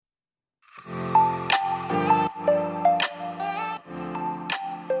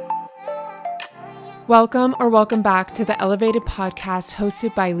Welcome or welcome back to the Elevated Podcast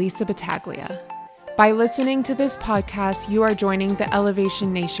hosted by Lisa Battaglia. By listening to this podcast, you are joining the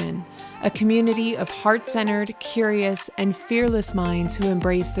Elevation Nation, a community of heart-centered, curious, and fearless minds who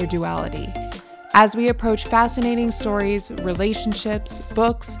embrace their duality. As we approach fascinating stories, relationships,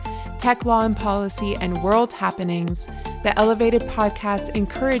 books, tech law and policy, and world happenings, the Elevated Podcast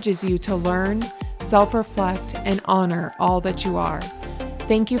encourages you to learn, self-reflect, and honor all that you are.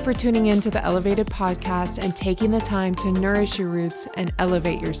 Thank you for tuning in to the Elevated Podcast and taking the time to nourish your roots and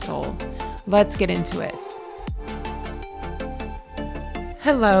elevate your soul. Let's get into it.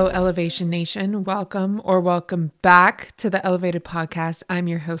 Hello, Elevation Nation. Welcome or welcome back to the Elevated Podcast. I'm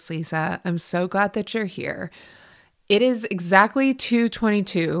your host, Lisa. I'm so glad that you're here. It is exactly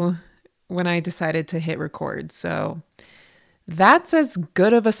 2:22 when I decided to hit record, so that's as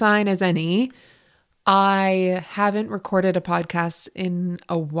good of a sign as any. I haven't recorded a podcast in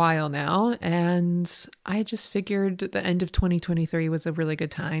a while now, and I just figured the end of 2023 was a really good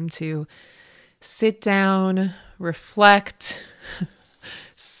time to sit down, reflect,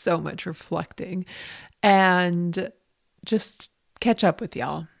 so much reflecting, and just catch up with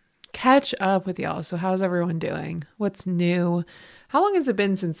y'all. So how's everyone doing? What's new? How long has it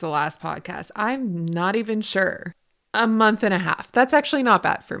been since the last podcast? I'm not even sure. A month and a half. That's actually not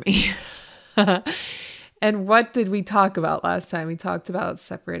bad for me. And what did we talk about last time? We talked about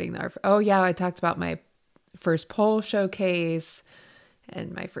separating I talked about my first pole showcase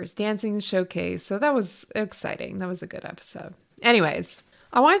and my first dancing showcase. So that was exciting. That was a good episode. Anyways,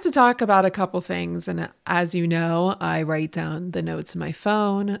 I wanted to talk about a couple things. And as you know, I write down the notes in my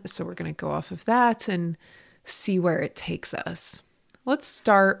phone. So we're going to go off of that and see where it takes us. Let's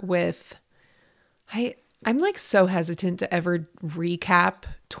start with, I'm like so hesitant to ever recap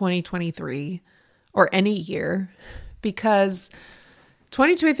 2023 or any year, because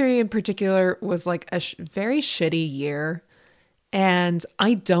 2023 in particular was like a very shitty year, and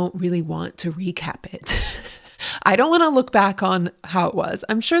I don't really want to recap it. I don't want to look back on how it was.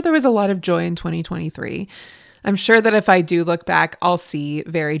 I'm sure there was a lot of joy in 2023. I'm sure that if I do look back, I'll see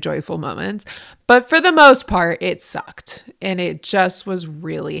very joyful moments, but for the most part, it sucked, and it just was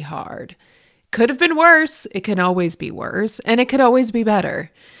really hard. Could have been worse. It can always be worse, and it could always be better.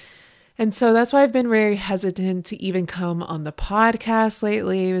 And so that's why I've been very hesitant to even come on the podcast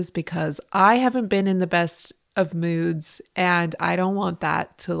lately, is because I haven't been in the best of moods, and I don't want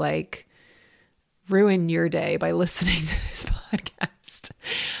that to like ruin your day by listening to this podcast.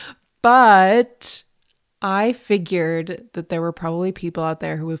 But I figured that there were probably people out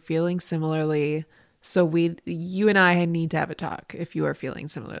there who were feeling similarly. So you and I need to have a talk if you are feeling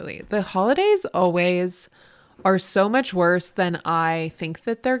similarly. The holidays always are so much worse than I think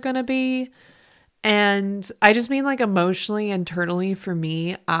that they're going to be. And I just mean like emotionally, internally for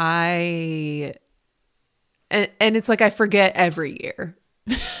me, and it's like I forget every year.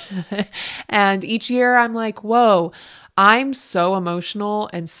 And each year I'm like, whoa, I'm so emotional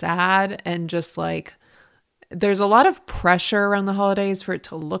and sad, and just like, there's a lot of pressure around the holidays for it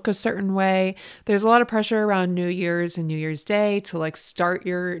to look a certain way. There's a lot of pressure around New Year's and New Year's Day to like start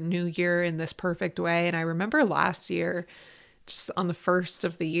your new year in this perfect way. And I remember last year, just on the first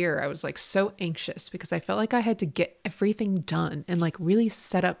of the year, I was like so anxious because I felt like I had to get everything done and like really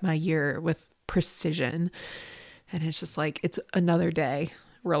set up my year with precision. And it's just like, it's another day,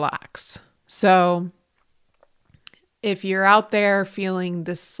 relax. So if you're out there feeling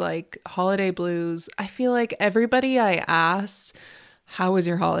this like holiday blues, I feel like everybody I asked, how was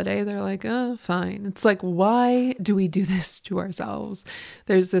your holiday? They're like, oh, fine. It's like, why do we do this to ourselves?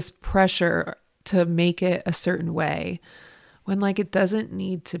 There's this pressure to make it a certain way when like it doesn't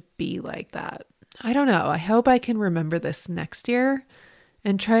need to be like that. I don't know. I hope I can remember this next year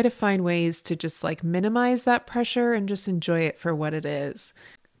and try to find ways to just like minimize that pressure and just enjoy it for what it is.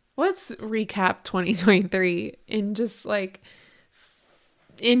 Let's recap 2023 in just like,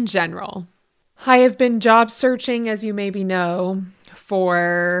 in general. I have been job searching, as you maybe know,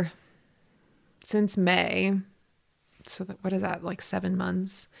 since May. So what is that, like 7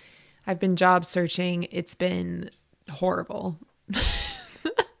 months? I've been job searching. It's been horrible.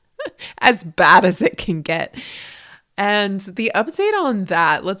 As bad as it can get. And the update on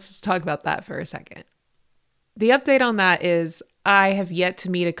that, let's just talk about that for a second. The update on that is I have yet to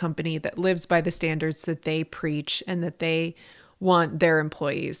meet a company that lives by the standards that they preach and that they want their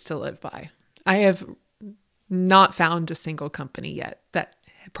employees to live by. I have not found a single company yet that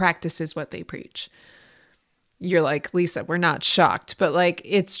practices what they preach. You're like, Lisa, we're not shocked, but like,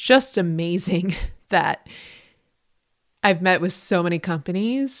 it's just amazing that I've met with so many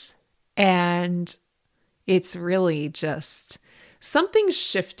companies, and it's really just something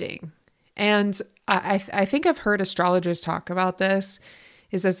shifting. And I think I've heard astrologers talk about this,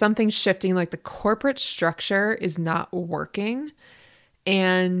 is that something's shifting, like the corporate structure is not working.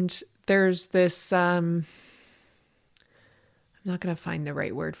 And there's this, I'm not going to find the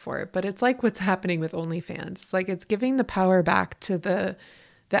right word for it, but it's like what's happening with OnlyFans. It's like it's giving the power back to the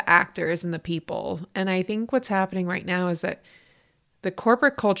actors and the people. And I think what's happening right now is that the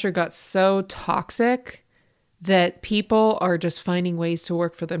corporate culture got so toxic that people are just finding ways to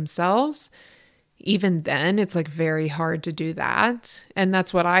work for themselves. Even then, it's like very hard to do that. And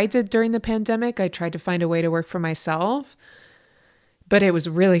that's what I did during the pandemic. I tried to find a way to work for myself, but it was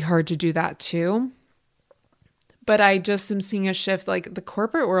really hard to do that too. But I just am seeing a shift. Like the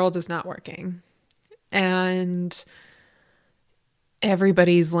corporate world is not working. And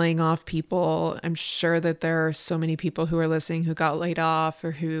everybody's laying off people. I'm sure that there are so many people who are listening who got laid off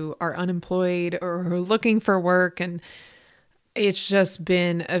or who are unemployed or who are looking for work. And it's just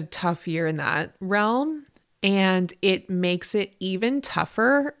been a tough year in that realm. And it makes it even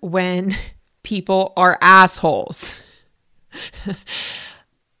tougher when people are assholes.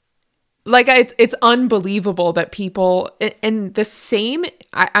 Like it's unbelievable that people, and the same,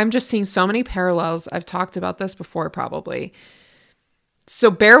 I'm just seeing so many parallels. I've talked about this before probably.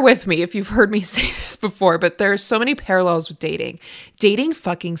 So bear with me if you've heard me say this before, but there's so many parallels with dating. Dating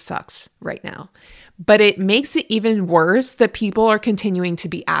fucking sucks right now. But it makes it even worse that people are continuing to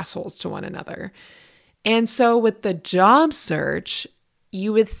be assholes to one another. And so with the job search,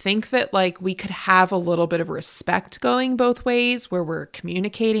 you would think that like we could have a little bit of respect going both ways where we're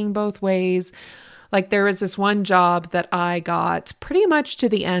communicating both ways. Like there was this one job that I got pretty much to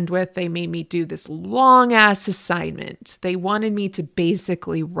the end with. They made me do this long ass assignment. They wanted me to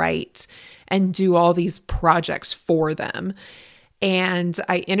basically write and do all these projects for them. And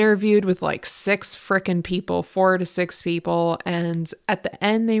I interviewed with like 6 frickin' people, 4 to 6 people. And at the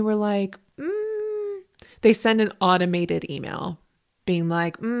end, they were like, they send an automated email being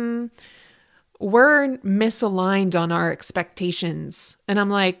like, we're misaligned on our expectations. And I'm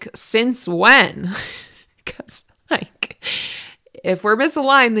like, since when? Because like, if we're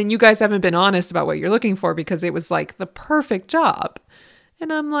misaligned, then you guys haven't been honest about what you're looking for because it was like the perfect job.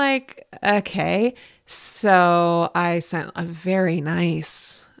 And I'm like, okay. So I sent a very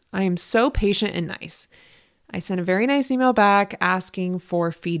nice, I am so patient and nice. I sent a very nice email back asking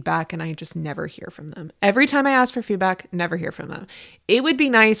for feedback and I just never hear from them. Every time I ask for feedback, never hear from them. It would be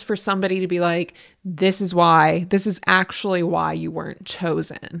nice for somebody to be like, this is actually why you weren't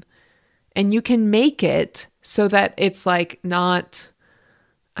chosen. And you can make it so that it's like not,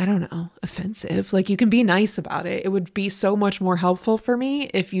 I don't know, offensive. Like you can be nice about it. It would be so much more helpful for me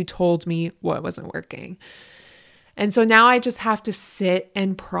if you told me what wasn't working. And so now I just have to sit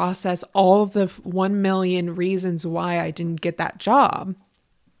and process all of the 1 million reasons why I didn't get that job.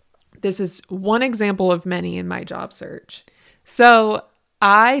 This is one example of many in my job search. So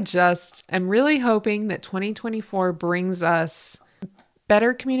I just am really hoping that 2024 brings us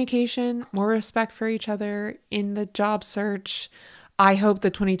better communication, more respect for each other in the job search. I hope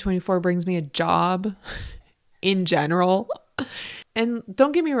that 2024 brings me a job in general. And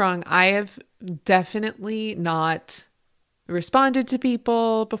don't get me wrong, I have definitely not responded to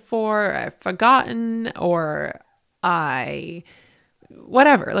people before. I've forgotten or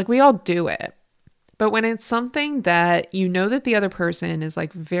whatever. Like we all do it. But when it's something that you know that the other person is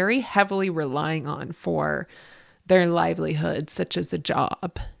like very heavily relying on for their livelihood, such as a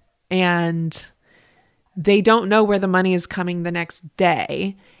job, and they don't know where the money is coming the next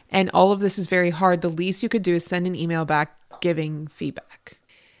day, and all of this is very hard, the least you could do is send an email back giving feedback.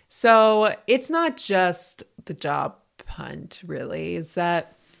 So it's not just the job hunt, really. Is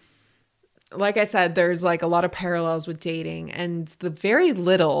that, like I said, there's like a lot of parallels with dating, and the very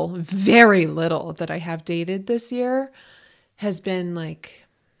little that I have dated this year has been like,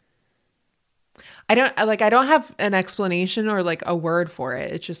 I don't have an explanation or like a word for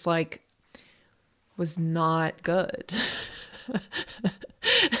it. It's just like, was not good.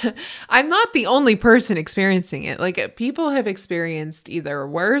 I'm not the only person experiencing it. Like people have experienced either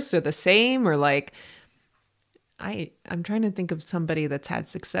worse or the same, or like, I'm trying to think of somebody that's had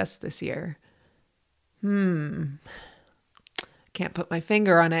success this year. Can't put my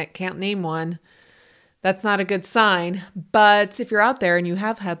finger on it. Can't name one. That's not a good sign. But if you're out there and you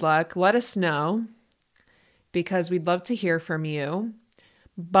have had luck, let us know because we'd love to hear from you.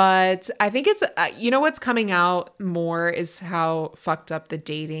 But I think it's, what's coming out more is how fucked up the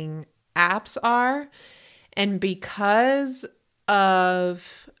dating apps are. And because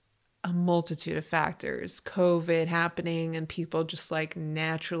of a multitude of factors, COVID happening and people just like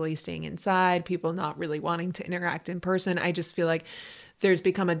naturally staying inside, people not really wanting to interact in person, I just feel like there's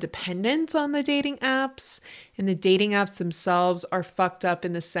become a dependence on the dating apps, and the dating apps themselves are fucked up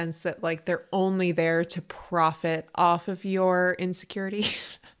in the sense that like they're only there to profit off of your insecurity.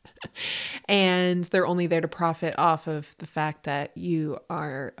 And they're only there to profit off of the fact that you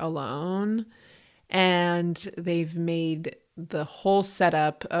are alone. And they've made the whole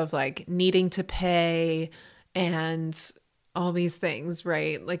setup of like needing to pay and all these things,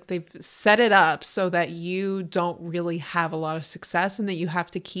 right? Like they've set it up so that you don't really have a lot of success and that you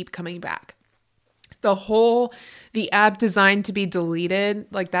have to keep coming back. The app designed to be deleted,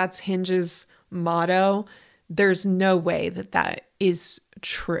 like that's Hinge's motto. There's no way that that is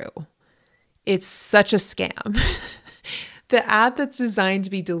true. It's such a scam. The app that's designed to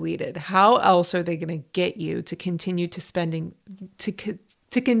be deleted, how else are they going to get you to continue to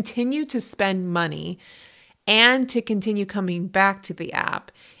continue to spend money and to continue coming back to the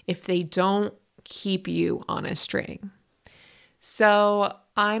app if they don't keep you on a string? So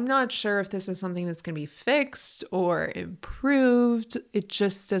I'm not sure if this is something that's going to be fixed or improved. It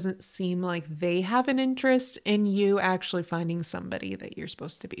just doesn't seem like they have an interest in you actually finding somebody that you're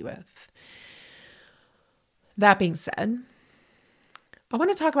supposed to be with. That being said, I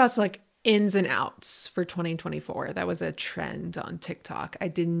want to talk about like ins and outs for 2024. That was a trend on TikTok. I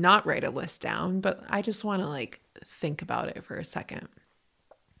did not write a list down, but I just want to like think about it for a second.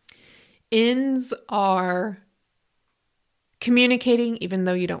 Ins are communicating even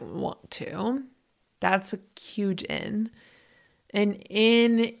though you don't want to. That's a huge in. An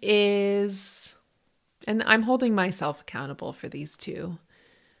in is, and I'm holding myself accountable for these two.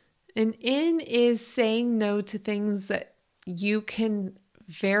 An in is saying no to things that you can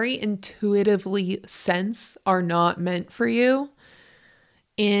very intuitively sense are not meant for you.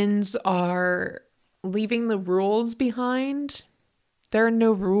 Ins are leaving the rules behind. There are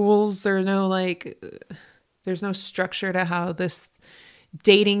no rules. There's no structure to how this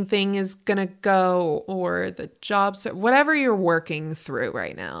dating thing is going to go, or the jobs, whatever you're working through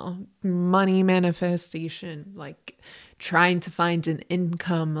right now. Money manifestation, like trying to find an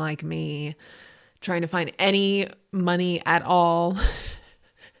income like me, trying to find any money at all.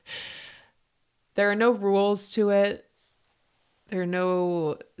 There are no rules to it.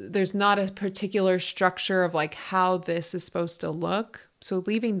 There's not a particular structure of like how this is supposed to look. So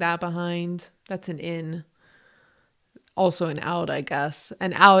leaving that behind, that's an in. Also an out, I guess.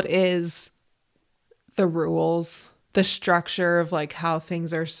 An out is the rules, the structure of like how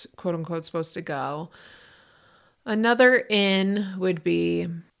things are quote unquote supposed to go. Another in would be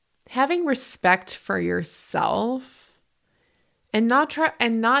having respect for yourself and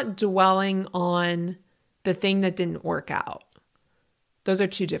not dwelling on the thing that didn't work out. Those are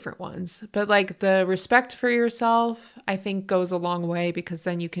two different ones. But like the respect for yourself, I think goes a long way because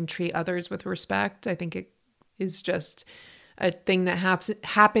then you can treat others with respect. I think it is just a thing that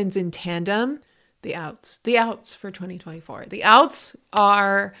happens in tandem. The outs for 2024. The outs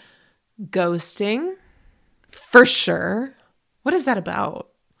are ghosting, for sure. What is that about?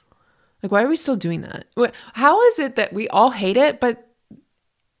 Like, why are we still doing that? How is it that we all hate it, but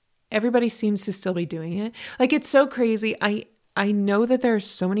everybody seems to still be doing it? Like, it's so crazy. I know that there are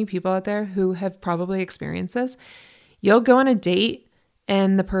so many people out there who have probably experienced this. You'll go on a date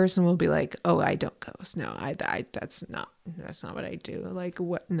and the person will be like, "Oh, I don't ghost. No, I that's not what I do." Like,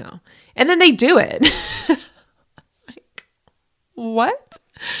 what? No. And then they do it. Like, what?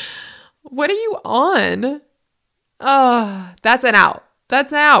 What are you on? Oh, that's an out.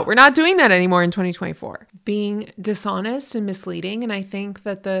 That's out. We're not doing that anymore in 2024. Being dishonest and misleading. And I think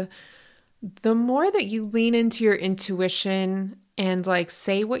that the more that you lean into your intuition and like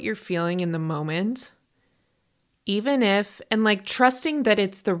say what you're feeling in the moment, even if, and like trusting that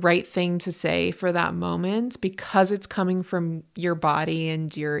it's the right thing to say for that moment because it's coming from your body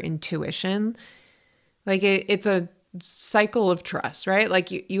and your intuition, like it's a cycle of trust, right?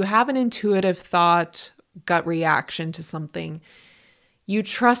 Like you have an intuitive thought, gut reaction to something. You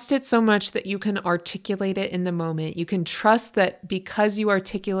trust it so much that you can articulate it in the moment. You can trust that because you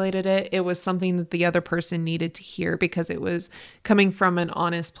articulated it, it was something that the other person needed to hear because it was coming from an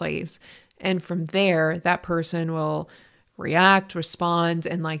honest place. And from there, that person will react, respond,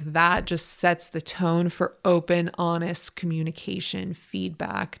 and like that just sets the tone for open, honest communication,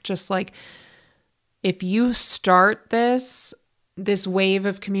 feedback. Just like if you start this wave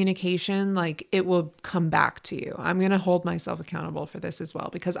of communication, like it will come back to you. I'm going to hold myself accountable for this as well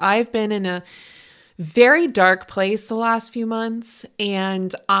because I've been in a very dark place the last few months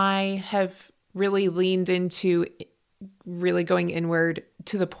and I have really leaned into really going inward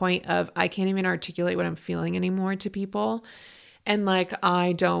to the point of I can't even articulate what I'm feeling anymore to people. And like,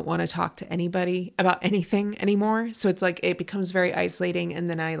 I don't want to talk to anybody about anything anymore. So it's like, it becomes very isolating. And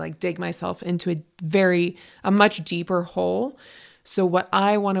then I like dig myself into a much deeper hole. So what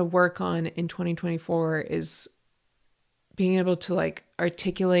I want to work on in 2024 is being able to like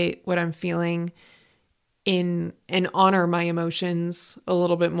articulate what I'm feeling and honor my emotions a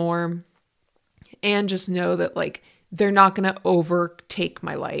little bit more, and just know that like they're not going to overtake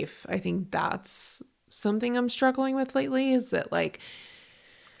my life. I think that's something I'm struggling with lately, is that like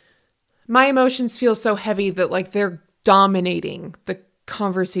my emotions feel so heavy that like they're dominating the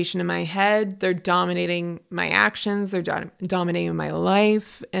conversation in my head. They're dominating my actions. They're dominating my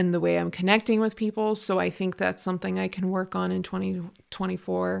life and the way I'm connecting with people. So I think that's something I can work on in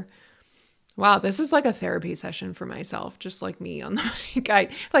 2024. Wow, this is like a therapy session for myself, just like me on the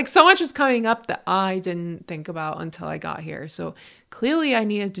mic. Like so much is coming up that I didn't think about until I got here. So clearly I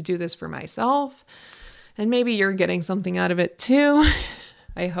needed to do this for myself. And maybe you're getting something out of it too.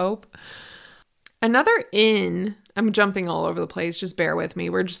 I hope. I'm jumping all over the place. Just bear with me.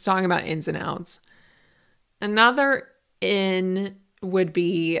 We're just talking about ins and outs. Another in would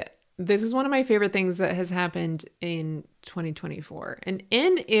be, this is one of my favorite things that has happened in 2024. An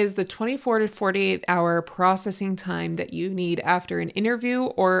in is the 24 to 48 hour processing time that you need after an interview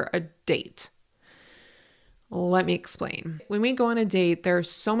or a date. Let me explain. When we go on a date, there are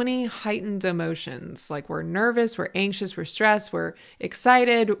so many heightened emotions. Like we're nervous, we're anxious, we're stressed, we're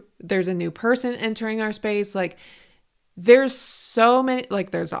excited. There's a new person entering our space. Like there's so many,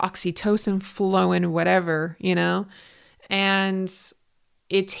 like there's oxytocin flowing, whatever, and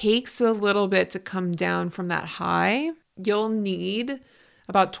it takes a little bit to come down from that high. You'll need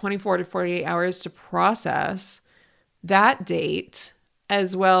about 24 to 48 hours to process that date,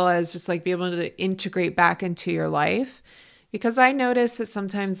 as well as just like be able to integrate back into your life. Because I notice that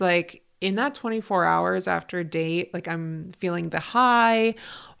sometimes like in that 24 hours after a date, like I'm feeling the high,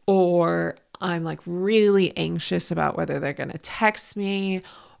 or I'm like really anxious about whether they're going to text me,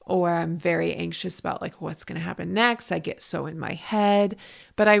 or I'm very anxious about like what's going to happen next. I get so in my head,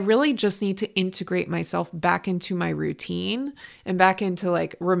 but I really just need to integrate myself back into my routine and back into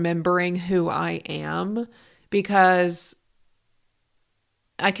like remembering who I am, because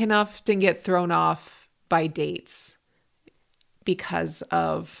I can often get thrown off by dates because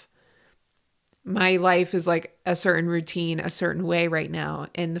of my life is like a certain routine, a certain way right now.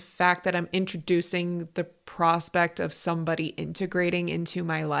 And the fact that I'm introducing the prospect of somebody integrating into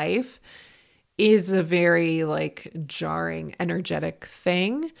my life is a very like jarring, energetic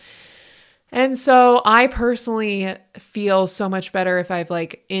thing. And so I personally feel so much better if I've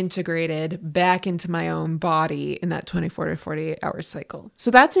like integrated back into my own body in that 24 to 48 hour cycle.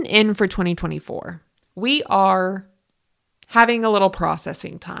 So that's an in for 2024. We are having a little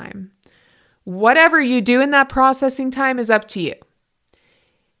processing time. Whatever you do in that processing time is up to you.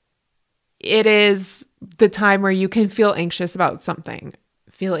 It is the time where you can feel anxious about something,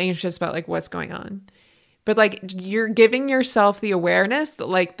 feel anxious about like what's going on. But like you're giving yourself the awareness that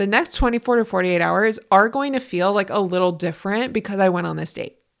like the next 24 to 48 hours are going to feel like a little different because I went on this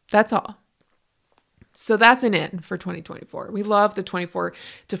date. That's all. So that's an in for 2024. We love the 24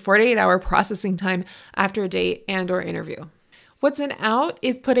 to 48 hour processing time after a date and or interview. What's an out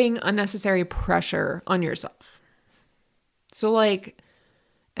is putting unnecessary pressure on yourself. So like,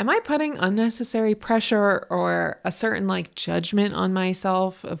 am I putting unnecessary pressure or a certain like judgment on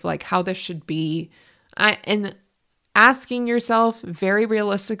myself of like how this should be? And asking yourself very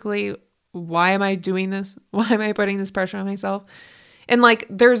realistically, why am I doing this? Why am I putting this pressure on myself? And like,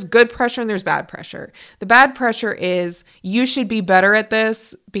 there's good pressure and there's bad pressure. The bad pressure is you should be better at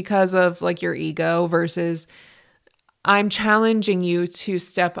this because of like your ego, versus I'm challenging you to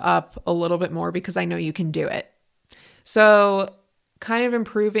step up a little bit more because I know you can do it. So kind of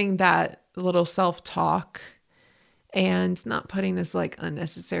improving that little self-talk and not putting this like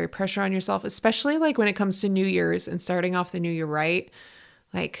unnecessary pressure on yourself, especially like when it comes to New Year's and starting off the new year right.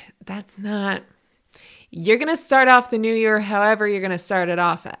 Like you're going to start off the new year however you're going to start it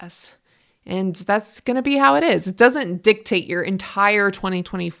off as. And that's going to be how it is. It doesn't dictate your entire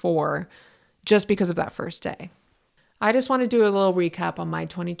 2024 just because of that first day. I just want to do a little recap on my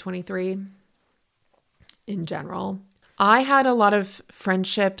 2023 in general. I had a lot of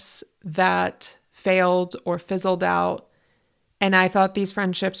friendships that failed or fizzled out, and I thought these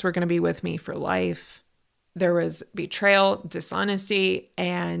friendships were going to be with me for life. There was betrayal, dishonesty,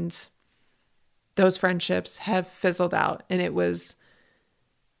 and those friendships have fizzled out, and it was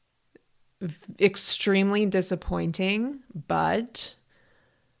extremely disappointing, but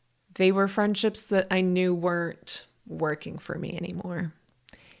they were friendships that I knew weren't working for me anymore.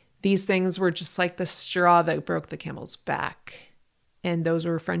 These things were just like the straw that broke the camel's back. And those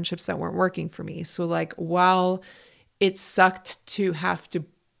were friendships that weren't working for me. So like, while it sucked to have to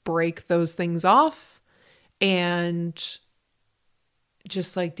break those things off and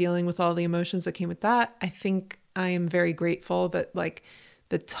just like dealing with all the emotions that came with that, I think I am very grateful that like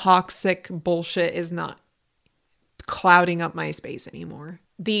the toxic bullshit is not clouding up my space anymore.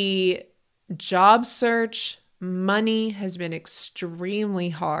 The job search, money has been extremely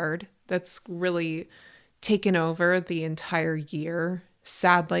hard. That's really taken over the entire year,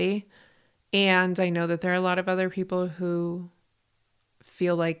 sadly. And I know that there are a lot of other people who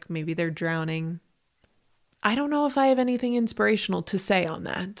feel like maybe they're drowning. I don't know if I have anything inspirational to say on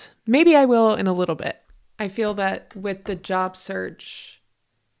that. Maybe I will in a little bit. I feel that with the job search,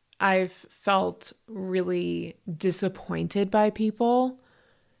 I've felt really disappointed by people,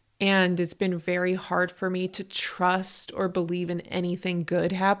 and it's been very hard for me to trust or believe in anything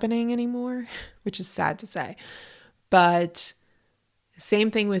good happening anymore, which is sad to say. But same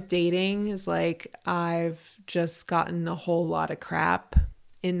thing with dating is like I've just gotten a whole lot of crap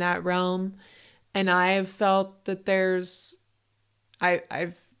in that realm, and I've felt that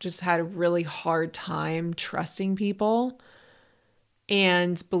I've just had a really hard time trusting people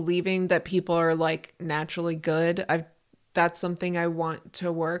and believing that people are like naturally good. That's something I want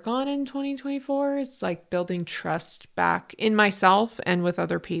to work on in 2024. It's like building trust back in myself and with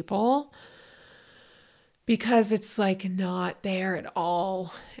other people, because it's like not there at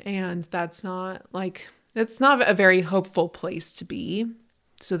all. And it's not a very hopeful place to be.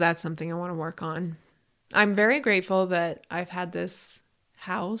 So that's something I want to work on. I'm very grateful that I've had this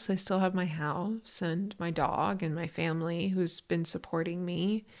house. I still have my house and my dog and my family who's been supporting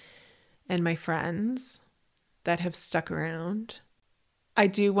me, and my friends that have stuck around. I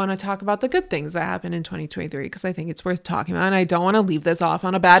do want to talk about the good things that happened in 2023 because I think it's worth talking about, and I don't want to leave this off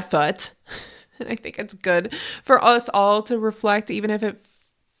on a bad foot. And I think it's good for us all to reflect, even if it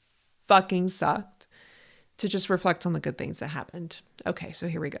fucking sucked, to just reflect on the good things that happened. Okay, so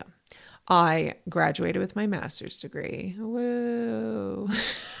here we go. I graduated with my master's degree. Woo.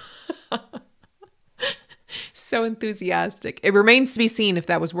 So enthusiastic. It remains to be seen if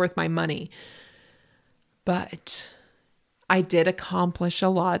that was worth my money. But I did accomplish a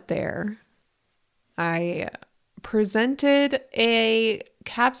lot there. I presented a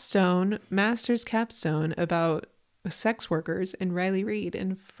master's capstone about sex workers in Riley Reid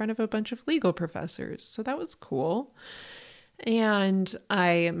in front of a bunch of legal professors. So that was cool. And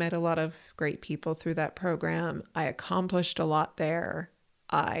I met a lot of great people through that program. I accomplished a lot there.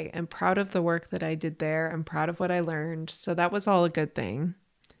 I am proud of the work that I did there. I'm proud of what I learned. So that was all a good thing.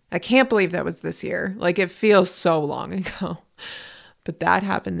 I can't believe that was this year. Like, it feels so long ago. But that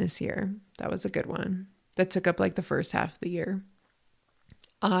happened this year. That was a good one. That took up like the first half of the year.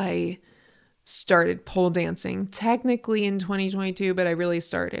 I started pole dancing technically in 2022, but I really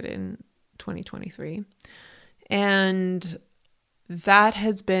started in 2023. And that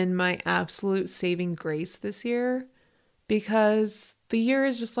has been my absolute saving grace this year, because the year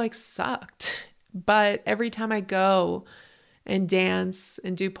has just like sucked. But every time I go and dance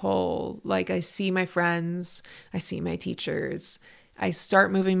and do pole, like I see my friends, I see my teachers, I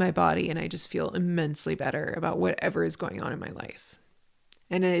start moving my body, and I just feel immensely better about whatever is going on in my life.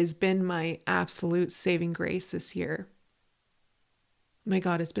 And it has been my absolute saving grace this year. My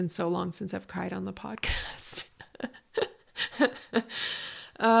God, it's been so long since I've cried on the podcast.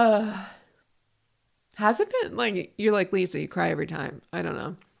 Has it been like, you're like, Lisa, you cry every time? I don't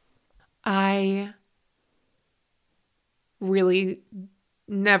know. I really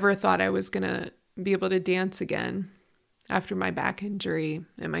never thought I was going to be able to dance again after my back injury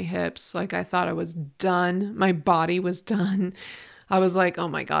and my hips. Like, I thought I was done. My body was done. I was like, oh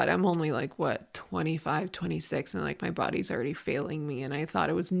my God, I'm only like, 25, 26, and like my body's already failing me. And I thought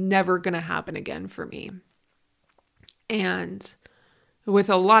it was never going to happen again for me. And with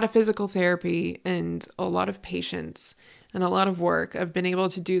a lot of physical therapy and a lot of patience and a lot of work, I've been able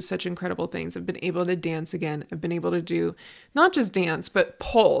to do such incredible things. I've been able to dance again. I've been able to do not just dance, but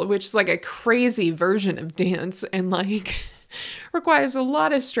pole, which is like a crazy version of dance and like requires a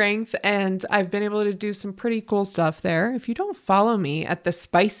lot of strength. And I've been able to do some pretty cool stuff there. If you don't follow me at the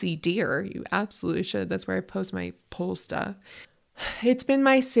Spicy Deer, you absolutely should. That's where I post my pole stuff. It's been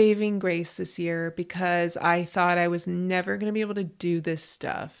my saving grace this year, because I thought I was never going to be able to do this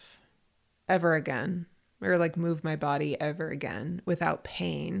stuff ever again, or like move my body ever again without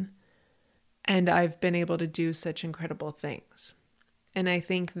pain. And I've been able to do such incredible things. And I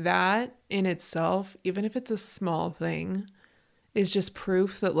think that in itself, even if it's a small thing, is just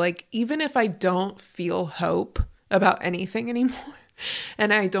proof that like, even if I don't feel hope about anything anymore,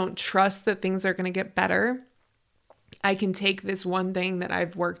 and I don't trust that things are going to get better, I can take this one thing that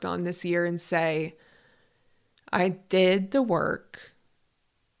I've worked on this year and say, I did the work.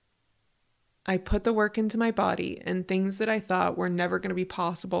 I put the work into my body, and things that I thought were never going to be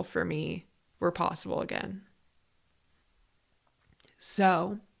possible for me were possible again.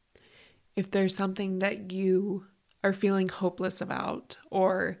 So, if there's something that you are feeling hopeless about,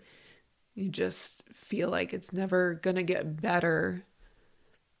 or you just feel like it's never going to get better,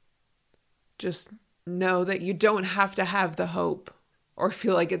 just know that you don't have to have the hope or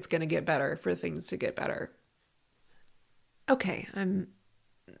feel like it's going to get better for things to get better. Okay, I'm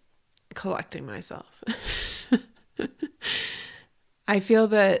collecting myself. I feel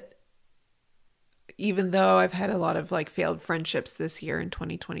that even though I've had a lot of like failed friendships this year in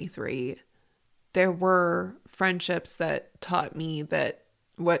 2023, there were friendships that taught me that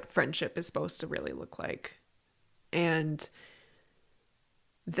what friendship is supposed to really look like. And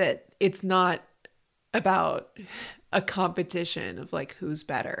that it's not about a competition of like who's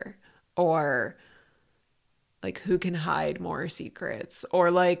better, or like who can hide more secrets,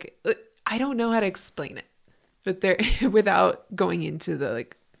 or like, I don't know how to explain it, but there without going into the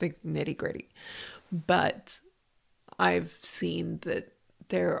nitty gritty. But I've seen that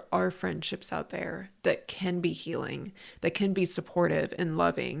there are friendships out there that can be healing, that can be supportive and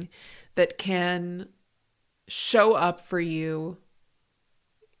loving, that can show up for you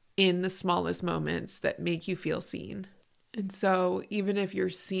in the smallest moments that make you feel seen. And so even if you're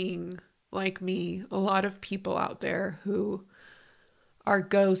seeing, like me, a lot of people out there who are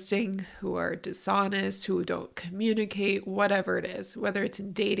ghosting, who are dishonest, who don't communicate, whatever it is, whether it's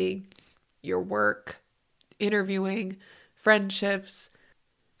in dating, your work, interviewing, friendships,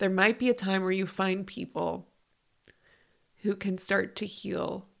 there might be a time where you find people who can start to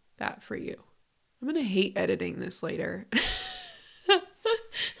heal that for you. I'm going to hate editing this later.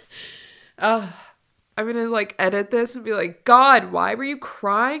 I'm going to like edit this and be like, God, why were you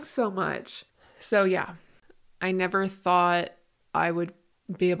crying so much? So yeah, I never thought I would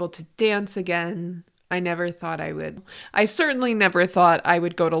be able to dance again. I never thought I would. I certainly never thought I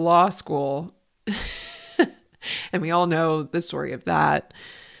would go to law school. And we all know the story of that.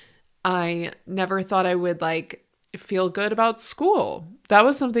 I never thought I would like feel good about school. That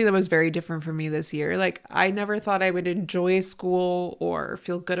was something that was very different for me this year. Like, I never thought I would enjoy school or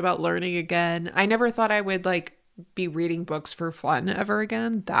feel good about learning again. I never thought I would like be reading books for fun ever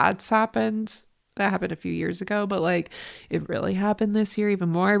again. That's happened. That happened a few years ago, but like it really happened this year even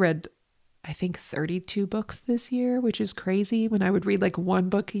more. I read, I think 32 books this year, which is crazy when I would read like one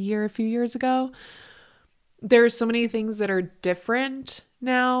book a year a few years ago. There are so many things that are different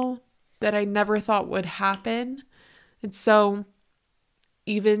now that I never thought would happen. And so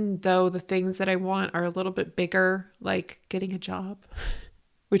even though the things that I want are a little bit bigger, like getting a job,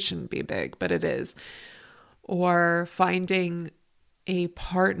 which shouldn't be big, but it is, or finding a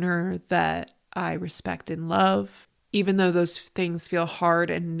partner that I respect and love, even though those things feel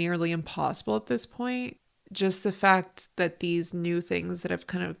hard and nearly impossible at this point, just the fact that these new things that have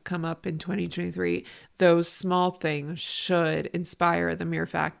kind of come up in 2023, those small things should inspire the mere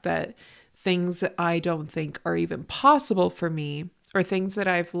fact that things that I don't think are even possible for me, or things that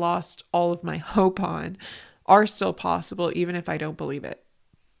I've lost all of my hope on, are still possible, even if I don't believe it.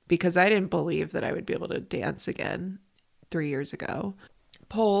 Because I didn't believe that I would be able to dance again 3 years ago.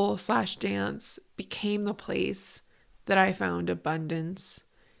 Pole/dance became the place that I found abundance,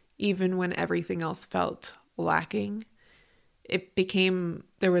 even when everything else felt lacking.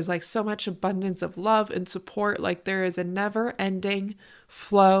 There was like so much abundance of love and support. Like there is a never ending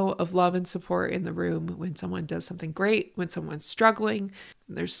flow of love and support in the room when someone does something great, when someone's struggling.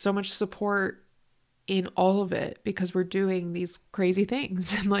 There's so much support in all of it because we're doing these crazy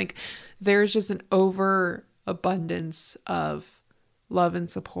things. And like there's just an overabundance of love and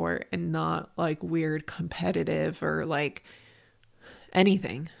support, and not like weird competitive or like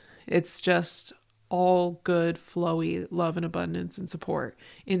anything. It's just all good, flowy love and abundance and support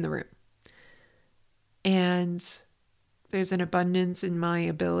in the room. And there's an abundance in my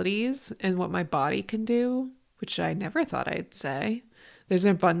abilities and what my body can do, which I never thought I'd say. There's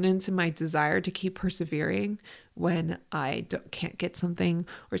an abundance in my desire to keep persevering when I can't get something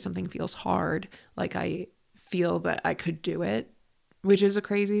or something feels hard. Like I feel that I could do it, which is a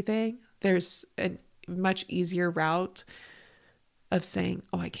crazy thing. There's a much easier route of saying,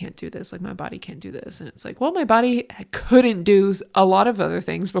 oh, I can't do this. Like my body can't do this. And it's like, well, my body couldn't do a lot of other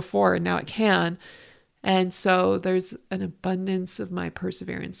things before, and now it can. And so there's an abundance of my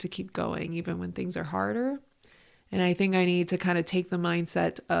perseverance to keep going, even when things are harder. And I think I need to kind of take the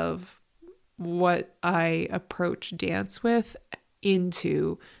mindset of what I approach dance with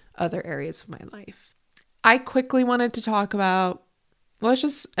into other areas of my life. I quickly wanted to talk about, let's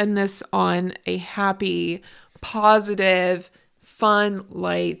just end this on a happy, positive, fun,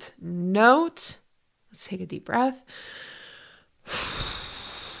 light note. Let's take a deep breath.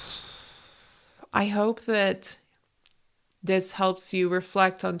 I hope that this helps you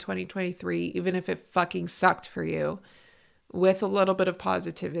reflect on 2023, even if it fucking sucked for you, with a little bit of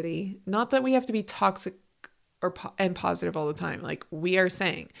positivity. Not that we have to be toxic and positive all the time. Like we are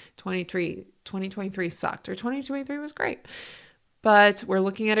saying 2023 sucked or 2023 was great. But we're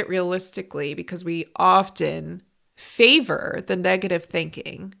looking at it realistically because we often favor the negative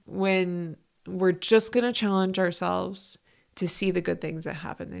thinking when we're just going to challenge ourselves to see the good things that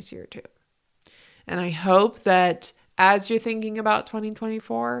happen this year too. And I hope that as you're thinking about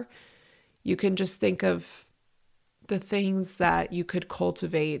 2024, you can just think of the things that you could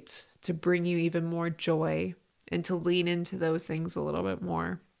cultivate to bring you even more joy and to lean into those things a little bit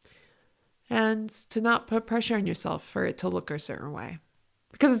more and to not put pressure on yourself for it to look a certain way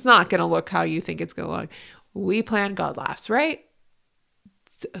because it's not going to look how you think it's going to look. We plan, God laughs, right?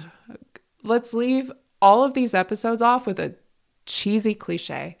 Let's leave all of these episodes off with a cheesy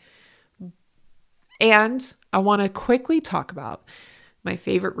cliche. And I want to quickly talk about my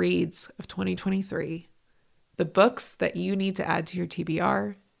favorite reads of 2023, the books that you need to add to your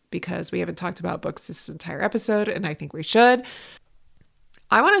TBR, because we haven't talked about books this entire episode, and I think we should.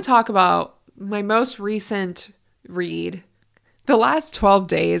 I want to talk about my most recent read. The last 12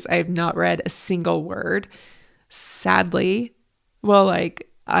 days, I have not read a single word. Sadly, well,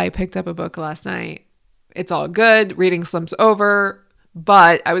 I picked up a book last night. It's all good. Reading slump's over,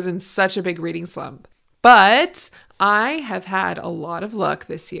 but I was in such a big reading slump. But I have had a lot of luck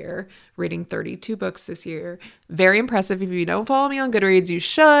this year, reading 32 books this year. Very impressive. If you don't follow me on Goodreads, you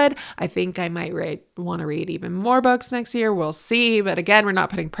should. I think I might want to read even more books next year. We'll see. But again, we're not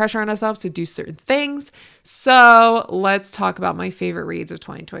putting pressure on ourselves to do certain things. So let's talk about my favorite reads of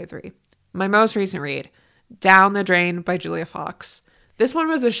 2023. My most recent read, Down the Drain by Julia Fox. This one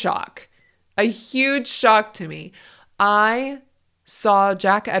was a shock, a huge shock to me. I saw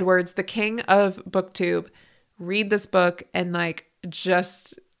Jack Edwards, the king of BookTube, read this book and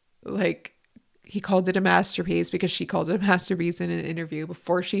he called it a masterpiece because she called it a masterpiece in an interview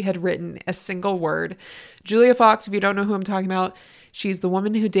before she had written a single word. Julia Fox, if you don't know who I'm talking about, she's the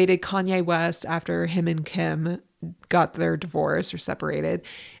woman who dated Kanye West after him and Kim got their divorce or separated.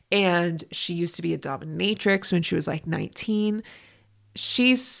 And she used to be a dominatrix when she was 19.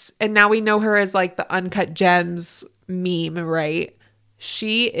 And now we know her as the Uncut Gems meme, right?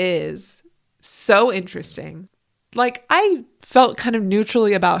 She is so interesting. I felt kind of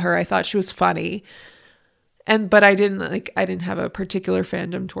neutrally about her. I thought she was funny. But I didn't have a particular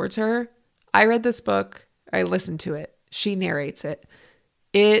fandom towards her. I read this book. I listened to it. She narrates it.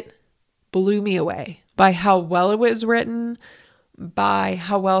 It blew me away by how well it was written, by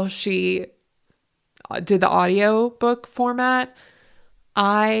how well she did the audio book format.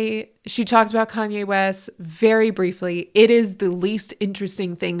 She talks about Kanye West very briefly. It is the least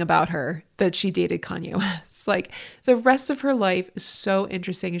interesting thing about her that she dated Kanye West. The rest of her life is so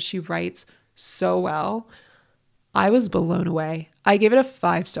interesting and she writes so well. I was blown away. I gave it a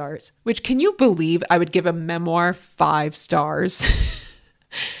 5 stars, which, can you believe I would give a memoir 5 stars?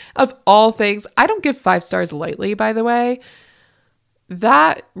 Of all things, I don't give 5 stars lightly, by the way.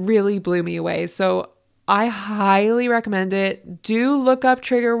 That really blew me away. So I highly recommend it. Do look up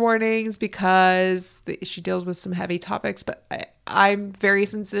trigger warnings because she deals with some heavy topics, but I'm very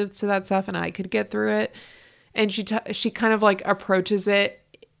sensitive to that stuff and I could get through it. And she kind of approaches it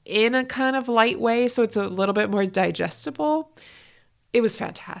in a kind of light way, so it's a little bit more digestible. It was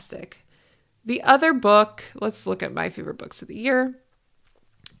fantastic. The other book, let's look at my favorite books of the year.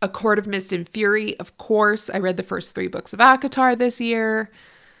 A Court of Mist and Fury, of course. I read the first 3 books of ACOTAR this year.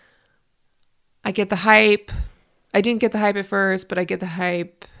 I get the hype. I didn't get the hype at first, but I get the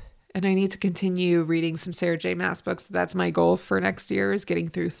hype. And I need to continue reading some Sarah J. Maas books. That's my goal for next year, is getting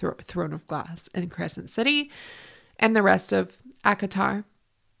through Throne of Glass and Crescent City and the rest of ACOTAR.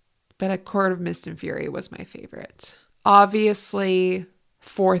 But A Court of Mist and Fury was my favorite. Obviously,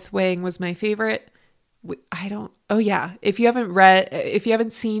 Fourth Wing was my favorite. If you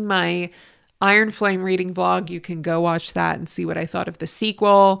haven't seen my Iron Flame reading vlog, you can go watch that and see what I thought of the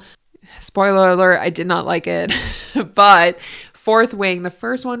sequel. Spoiler alert, I did not like it. But Fourth Wing, the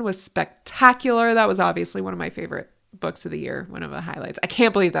first one, was spectacular. That was obviously one of my favorite books of the year, one of the highlights. I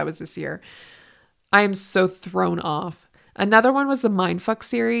can't believe that was this year. I am so thrown off. Another one was the Mindfuck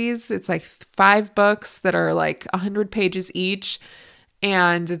series. It's 5 books that are 100 pages each.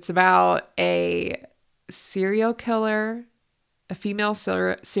 And it's about a serial killer, a female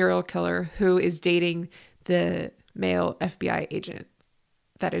serial killer who is dating the male FBI agent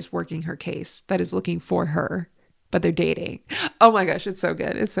that is working her case, that is looking for her, but they're dating. Oh my gosh, it's so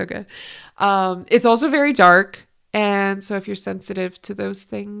good. It's so good. It's also very dark. And so if you're sensitive to those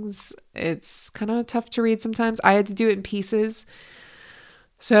things, it's kind of tough to read sometimes. I had to do it in pieces.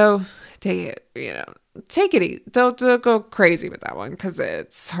 So take it, take it easy. Don't go crazy with that one because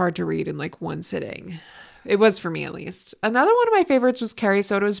it's hard to read in like one sitting. It was for me, at least. Another one of my favorites was Carrie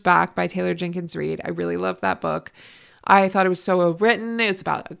Soto's Back by Taylor Jenkins Reid. I really loved that book. I thought it was so well written. It's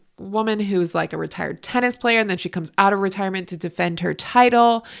about a woman who's like a retired tennis player, and then she comes out of retirement to defend her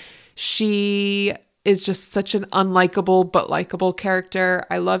title. She is just such an unlikable but likable character.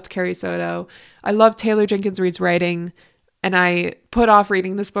 I loved Carrie Soto. I loved Taylor Jenkins Reid's writing. And I put off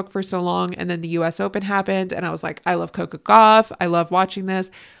reading this book for so long. And then the US Open happened. And I was like, I love Coco Gauff. I love watching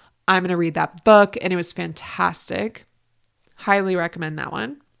this. I'm going to read that book. And it was fantastic. Highly recommend that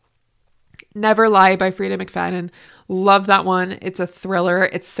one. Never Lie by Frida McFadden. Love that one. It's a thriller.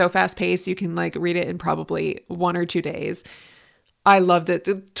 It's so fast paced. You can like read it in probably 1 or 2 days. I loved it.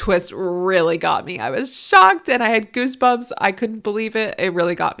 The twist really got me. I was shocked and I had goosebumps. I couldn't believe it. It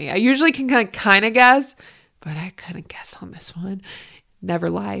really got me. I usually can kind of guess, but I couldn't guess on this one.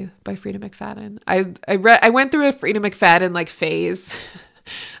 Never Lie by Frida McFadden. I went through a Frida McFadden like phase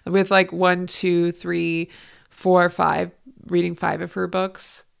with like 1, 2, 3, 4, 5, reading 5 of her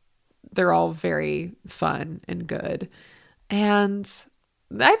books. They're all very fun and good. And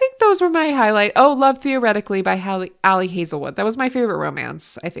I think those were my highlight. Oh, Love Theoretically by Ali Hazelwood. That was my favorite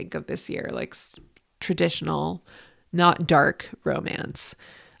romance, I think, of this year. Like traditional, not dark romance.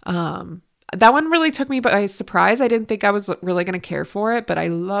 That one really took me by surprise. I didn't think I was really going to care for it, but I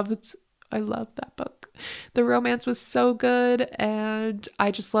loved that book. The romance was so good. And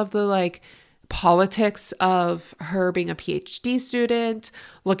I just love the like politics of her being a PhD student,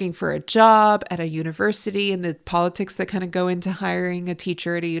 looking for a job at a university, and the politics that kind of go into hiring a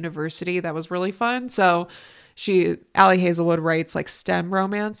teacher at a university. That was really fun. So Ali Hazelwood writes like STEM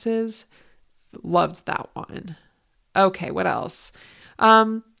romances. Loved that one. Okay, what else?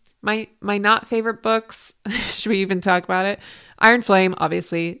 My not favorite books. Should we even talk about it? Iron Flame,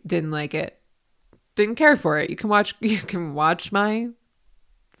 obviously, didn't like it. Didn't care for it. You can watch my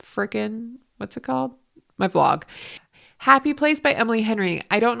frickin', what's it called? My vlog. Happy Place by Emily Henry.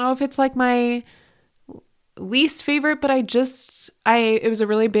 I don't know if it's like my least favorite, but it was a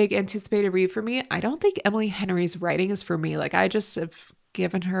really big anticipated read for me. I don't think Emily Henry's writing is for me. Like I just have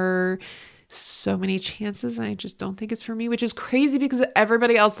given her so many chances and I just don't think it's for me, which is crazy because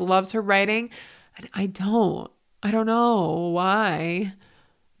everybody else loves her writing and I don't know why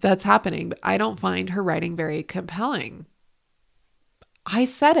that's happening, but I don't find her writing very compelling. I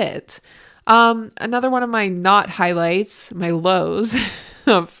said it. Another one of my not highlights, my lows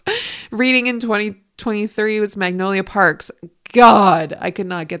of reading in 2023 was Magnolia Parks. God, I could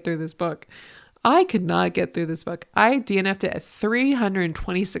not get through this book. I DNF'd it at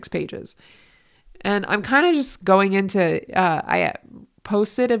 326 pages. And I'm kind of just going into, I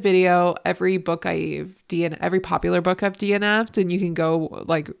posted a video, every popular book I've DNF'd, and you can go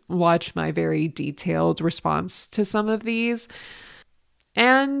like watch my very detailed response to some of these.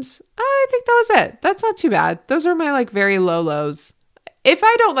 And I think that was it. That's not too bad. Those are my like very low lows. If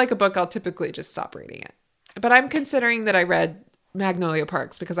I don't like a book, I'll typically just stop reading it. But I'm considering that I read Magnolia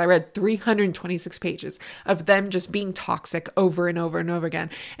Parks because I read 326 pages of them just being toxic over and over and over again.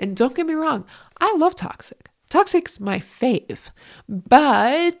 And don't get me wrong, I love toxic. Toxic's my fave.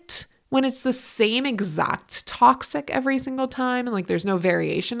 But when it's the same exact toxic every single time and like there's no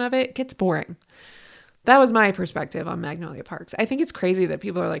variation of it, it gets boring. That was my perspective on Magnolia Parks. I think it's crazy that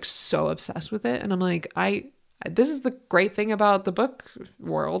people are like so obsessed with it. And I'm like, this is the great thing about the book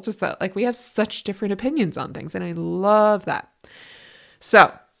world is that like we have such different opinions on things. And I love that.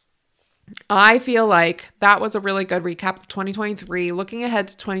 So I feel like that was a really good recap of 2023. Looking ahead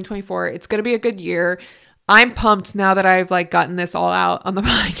to 2024, it's going to be a good year. I'm pumped now that I've like gotten this all out on the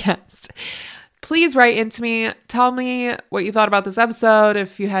podcast. Please write into me. Tell me what you thought about this episode.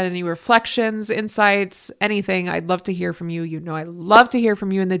 If you had any reflections, insights, anything, I'd love to hear from you. You know, I love to hear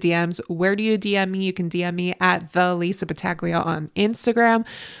from you in the DMs. Where do you DM me? You can DM me at the Lisa Battaglia on Instagram.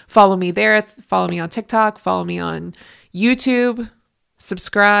 Follow me there. Follow me on TikTok. Follow me on YouTube.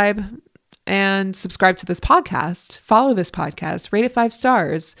 Subscribe and subscribe to this podcast. Follow this podcast. Rate it 5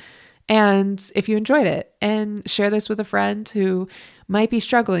 stars. And if you enjoyed it, and share this with a friend who might be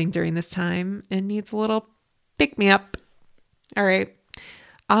struggling during this time and needs a little pick me up. All right.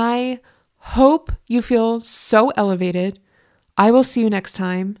 I hope you feel so elevated. I will see you next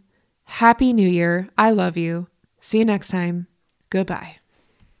time. Happy New Year. I love you. See you next time. Goodbye.